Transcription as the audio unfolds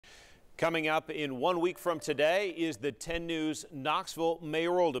Coming up in 1 week from today is the 10 News Knoxville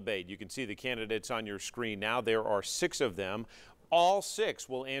Mayoral debate. You can see the candidates on your screen now. There are 6 of them. All 6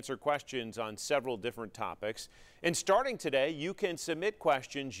 will answer questions on several different topics. And starting today, you can submit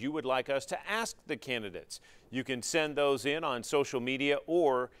questions you would like us to ask the candidates. You can send those in on social media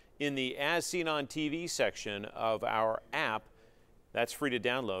or in the As Seen on TV section of our app. That's free to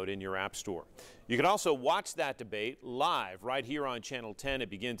download in your app store. You can also watch that debate live right here on Channel 10. It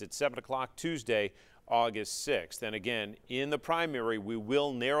begins at 7 o'clock Tuesday, August 6th. And again, in the primary, we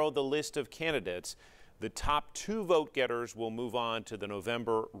will narrow the list of candidates. The top 2 vote getters will move on to the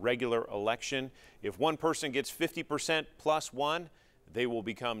November regular election. If one person gets 50% plus 1, they will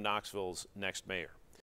become Knoxville's next mayor.